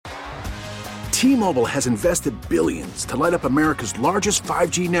T-Mobile has invested billions to light up America's largest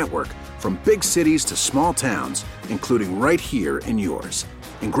 5G network, from big cities to small towns, including right here in yours.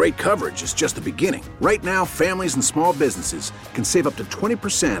 And great coverage is just the beginning. Right now, families and small businesses can save up to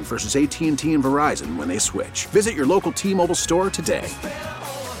 20% versus AT&T and Verizon when they switch. Visit your local T-Mobile store today.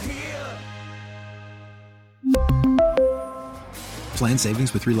 Plan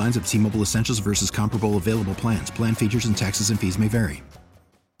savings with 3 lines of T-Mobile Essentials versus comparable available plans. Plan features and taxes and fees may vary.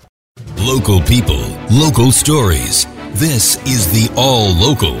 Local people, local stories. This is the All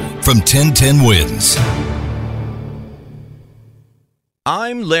Local from 1010 Wins.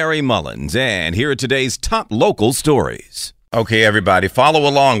 I'm Larry Mullins, and here are today's top local stories. Okay, everybody, follow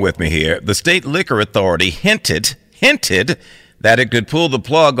along with me here. The State Liquor Authority hinted that it could pull the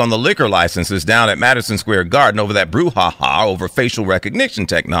plug on the liquor licenses down at Madison Square Garden over that brouhaha over facial recognition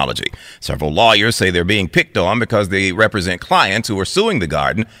technology. Several lawyers say they're being picked on because they represent clients who are suing the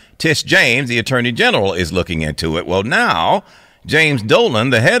Garden. Tish James, the Attorney General, is looking into it. Well, now, James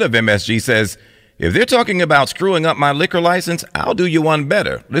Dolan, the head of MSG, says, if they're talking about screwing up my liquor license, I'll do you one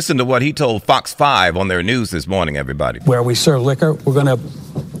better. Listen to what he told Fox 5 on their news this morning, everybody. Where we serve liquor, we're going to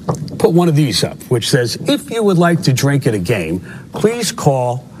put one of these up, which says, if you would like to drink at a game, please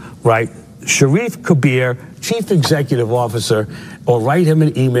call, Sharif Kabir, Chief Executive Officer, or write him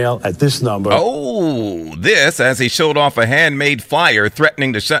an email at this number. Oh, this as he showed off a handmade flyer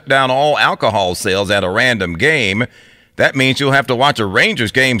threatening to shut down all alcohol sales at a random game. That means you'll have to watch a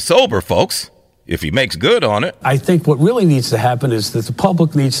Rangers game sober, folks, if he makes good on it. I think what really needs to happen is that the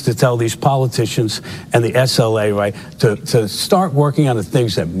public needs to tell these politicians and the SLA, to start working on the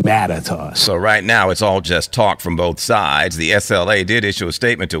things that matter to us. So right now, it's all just talk from both sides. The SLA did issue a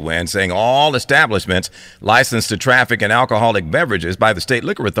statement to Win saying all establishments licensed to traffic in alcoholic beverages by the State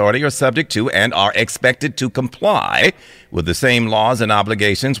Liquor Authority are subject to and are expected to comply with the same laws and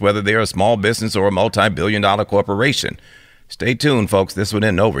obligations, whether they're a small business or a multi-billion-dollar corporation. Stay tuned, folks. This one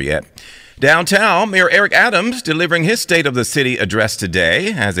isn't over yet. Downtown, Mayor Eric Adams delivering his State of the City address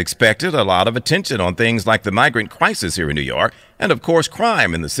today. As expected, a lot of attention on things like the migrant crisis here in New York and, of course,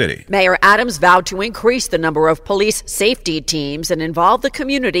 crime in the city. Mayor Adams vowed to increase the number of police safety teams and involve the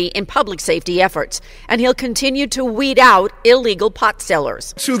community in public safety efforts. And he'll continue to weed out illegal pot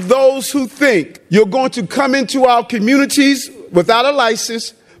sellers. To those who think you're going to come into our communities without a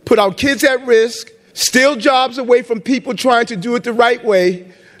license, put our kids at risk, steal jobs away from people trying to do it the right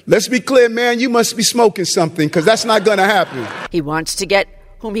way, let's be clear, man, you must be smoking something, because that's not going to happen. He wants to get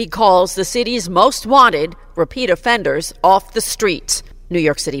whom he calls the city's most wanted repeat offenders off the streets. New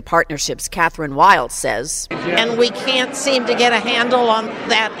York City Partnerships' Catherine Wild says. And we can't seem to get a handle on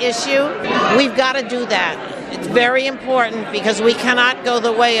that issue. We've got to do that. It's very important because we cannot go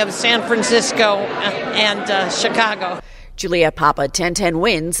the way of San Francisco and Chicago. Julia Papa, 1010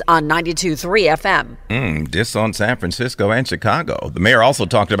 Wins on 92.3 FM. This on San Francisco and Chicago. The mayor also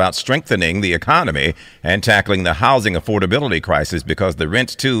talked about strengthening the economy and tackling the housing affordability crisis because the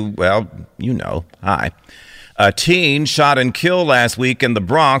rent's too, high. A teen shot and killed last week in the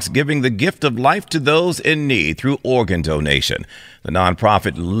Bronx, giving the gift of life to those in need through organ donation. The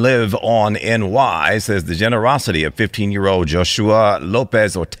nonprofit Live On NY says the generosity of 15-year-old Joshua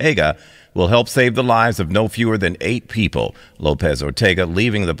Lopez Ortega will help save the lives of no fewer than 8 people. Lopez Ortega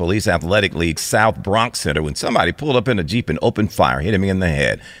leaving the Police Athletic League South Bronx Center when somebody pulled up in a Jeep and opened fire, hit him in the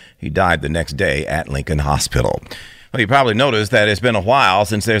head. He died the next day at Lincoln Hospital. Well, you probably noticed that it's been a while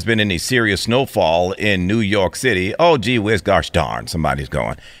since there's been any serious snowfall in New York City. Oh, gee whiz, gosh darn, somebody's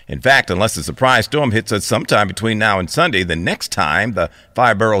going. In fact, unless a surprise storm hits us sometime between now and Sunday, the next time the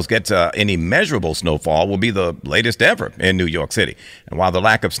 5 boroughs get any measurable snowfall will be the latest ever in New York City. And while the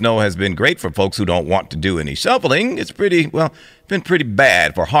lack of snow has been great for folks who don't want to do any shoveling, it's been pretty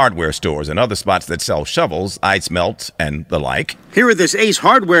bad for hardware stores and other spots that sell shovels, ice melt, and the like. Here at this Ace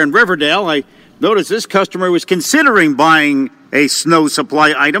Hardware in Riverdale, I noticed this customer was considering buying a snow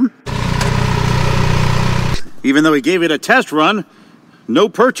supply item. Even though he gave it a test run, no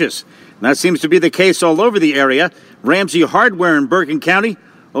purchase. And that seems to be the case all over the area. Ramsey Hardware in Bergen County,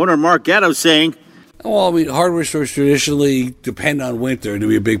 owner Mark Gatto saying, Well, hardware stores traditionally depend on winter to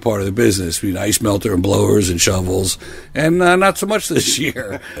be a big part of the business. Ice melter and blowers and shovels, and not so much this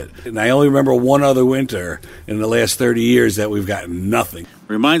year. And I only remember one other winter in the last 30 years that we've gotten nothing.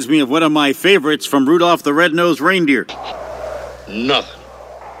 Reminds me of one of my favorites from Rudolph the Red-Nosed Reindeer. Nothing.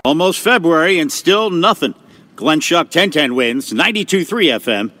 Almost February and still nothing. Glenn Schuck, 1010 Wins, 92.3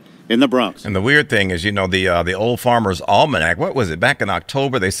 FM. In the Bronx. And the weird thing is, the Old Farmer's Almanac, what was it, back in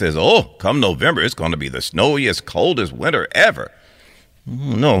October, they says, come November, it's going to be the snowiest, coldest winter ever.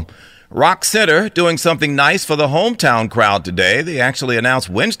 No. Rock Center doing something nice for the hometown crowd today. They actually announced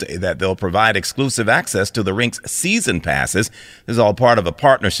Wednesday that they'll provide exclusive access to the rink's season passes. This is all part of a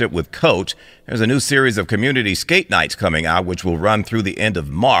partnership with Coach. There's a new series of community skate nights coming out, which will run through the end of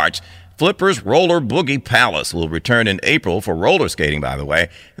March. Flipper's Roller Boogie Palace will return in April for roller skating, by the way.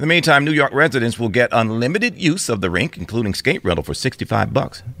 In the meantime, New York residents will get unlimited use of the rink, including skate rental for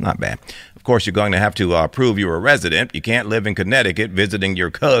 $65. Not bad. Of course, you're going to have to prove you're a resident. You can't live in Connecticut visiting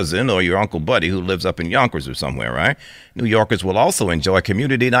your cousin or your Uncle Buddy who lives up in Yonkers or somewhere, right? New Yorkers will also enjoy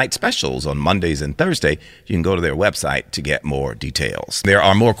community night specials on Mondays and Thursday. You can go to their website to get more details. There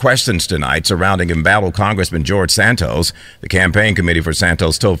are more questions tonight surrounding embattled Congressman George Santos. The campaign committee for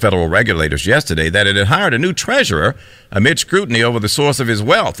Santos told federal regulators yesterday that it had hired a new treasurer amid scrutiny over the source of his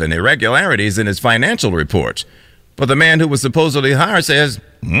wealth and irregularities in his financial reports. But the man who was supposedly hired says,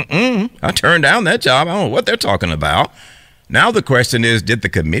 I turned down that job. I don't know what they're talking about. Now the question is, did the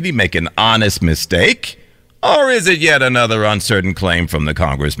committee make an honest mistake? Or is it yet another uncertain claim from the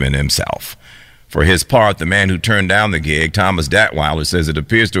congressman himself? For his part, the man who turned down the gig, Thomas Datweiler, says it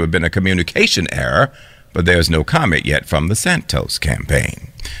appears to have been a communication error, but there's no comment yet from the Santos campaign.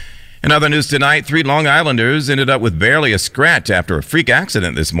 In other news tonight, 3 Long Islanders ended up with barely a scratch after a freak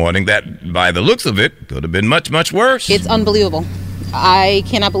accident this morning that, by the looks of it, could have been much, much worse. It's unbelievable. I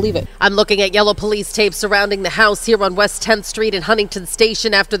cannot believe it. I'm looking at yellow police tape surrounding the house here on West 10th Street in Huntington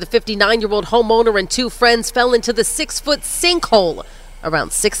Station after the 59-year-old homeowner and 2 friends fell into the 6-foot sinkhole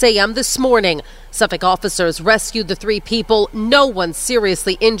around 6 a.m. this morning. Suffolk officers rescued the 3 people. No one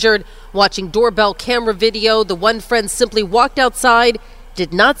seriously injured. Watching doorbell camera video, the one friend simply walked outside,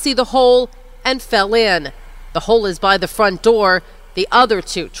 did not see the hole, and fell in. The hole is by the front door. The other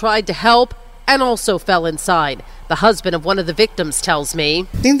 2 tried to help and also fell inside. The husband of one of the victims tells me,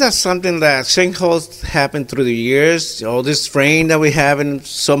 I think that's something that sinkholes happen through the years. All this rain that we have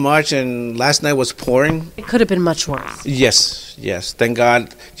so much, and last night was pouring. It could have been much worse. Yes. Thank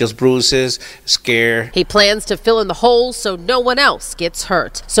God, just bruises, scare. He plans to fill in the holes so no one else gets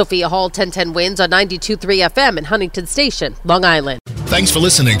hurt. Sophia Hall, 1010 Wins on 92.3 FM in Huntington Station, Long Island. Thanks for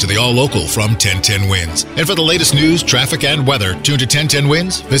listening to the All Local from 1010 Wins. And for the latest news, traffic, and weather, tune to 1010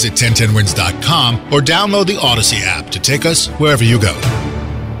 Wins, visit 1010wins.com, or download the Odyssey app to take us wherever you go.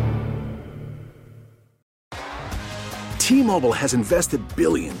 T-Mobile has invested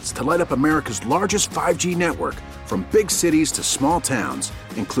billions to light up America's largest 5G network, from big cities to small towns,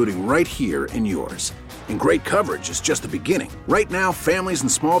 including right here in yours. And great coverage is just the beginning. Right now, families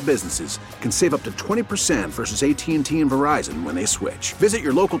and small businesses can save up to 20% versus AT&T and Verizon when they switch. Visit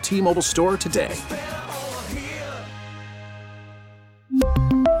your local T-Mobile store today.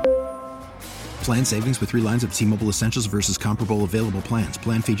 Plan savings with 3 lines of T-Mobile Essentials versus comparable available plans.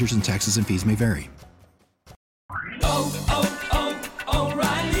 Plan features and taxes and fees may vary.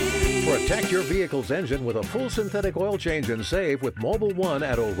 Protect your vehicle's engine with a full synthetic oil change and save with Mobil 1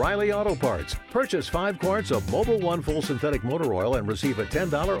 at O'Reilly Auto Parts. Purchase 5 quarts of Mobil 1 full synthetic motor oil and receive a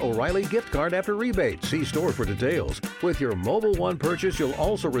 $10 O'Reilly gift card after rebate. See store for details. With your Mobil 1 purchase, you'll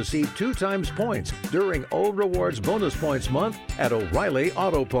also receive 2 times points during O Rewards Bonus Points Month at O'Reilly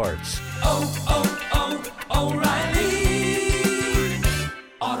Auto Parts. O'Reilly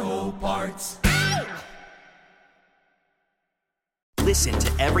Auto Parts. Listen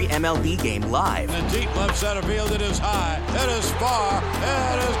to every MLB game live. In the deep left center field, it is high, it is far,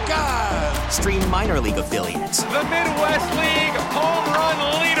 it is gone. Stream minor league affiliates. The Midwest League home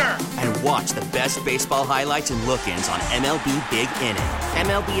run leader. And watch the best baseball highlights and look-ins on MLB Big Inning.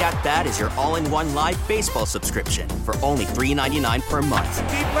 MLB At Bat is your all-in-one live baseball subscription for only $3.99 per month.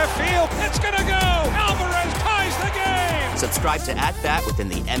 Deep left field, it's gonna go. Alvarez ties the game. Subscribe to At Bat within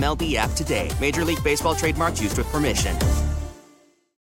the MLB app today. Major League Baseball trademarks used with permission.